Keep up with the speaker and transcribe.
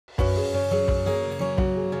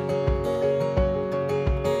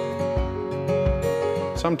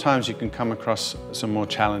Sometimes you can come across some more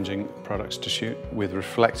challenging products to shoot with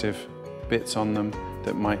reflective bits on them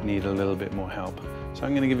that might need a little bit more help. So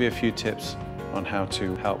I'm going to give you a few tips on how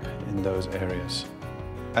to help in those areas.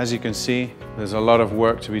 As you can see, there's a lot of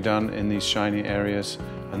work to be done in these shiny areas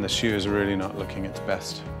and the shoe is really not looking its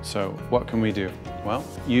best. So what can we do? Well,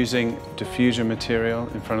 using diffuser material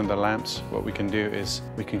in front of the lamps, what we can do is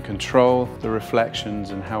we can control the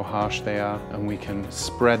reflections and how harsh they are, and we can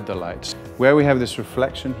spread the lights. Where we have this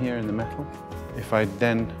reflection here in the metal, if I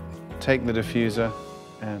then take the diffuser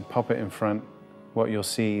and pop it in front, what you'll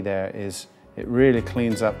see there is it really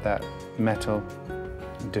cleans up that metal,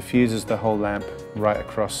 diffuses the whole lamp right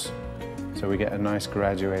across, so we get a nice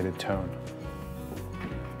graduated tone.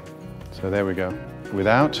 So there we go,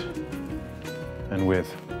 without and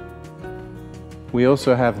with. We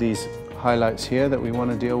also have these highlights here that we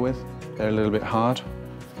want to deal with. They're a little bit hard.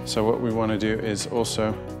 So what we want to do is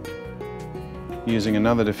also, using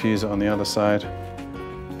another diffuser on the other side,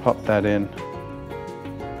 pop that in.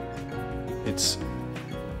 It's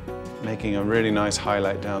making a really nice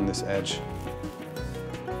highlight down this edge.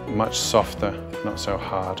 Much softer, not so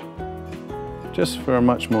hard. Just for a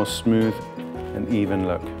much more smooth and even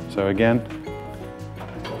look. So again,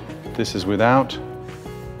 this is without,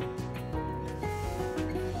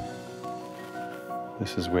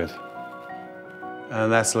 this is with.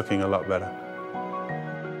 And that's looking a lot better.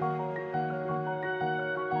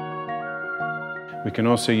 We can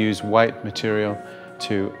also use white material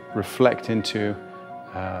to reflect into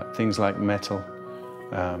things like metal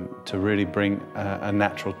to really bring a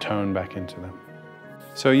natural tone back into them.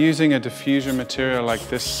 So using a diffuser material like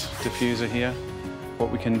this diffuser here,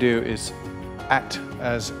 what we can do is act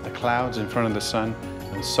as the clouds in front of the sun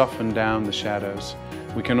and soften down the shadows.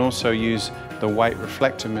 We can also use the white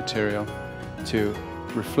reflector material to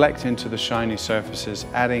reflect into the shiny surfaces,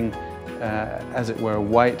 adding, as it were,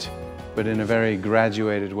 white, but in a very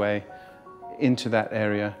graduated way into that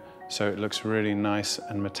area, so it looks really nice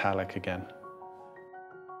and metallic again.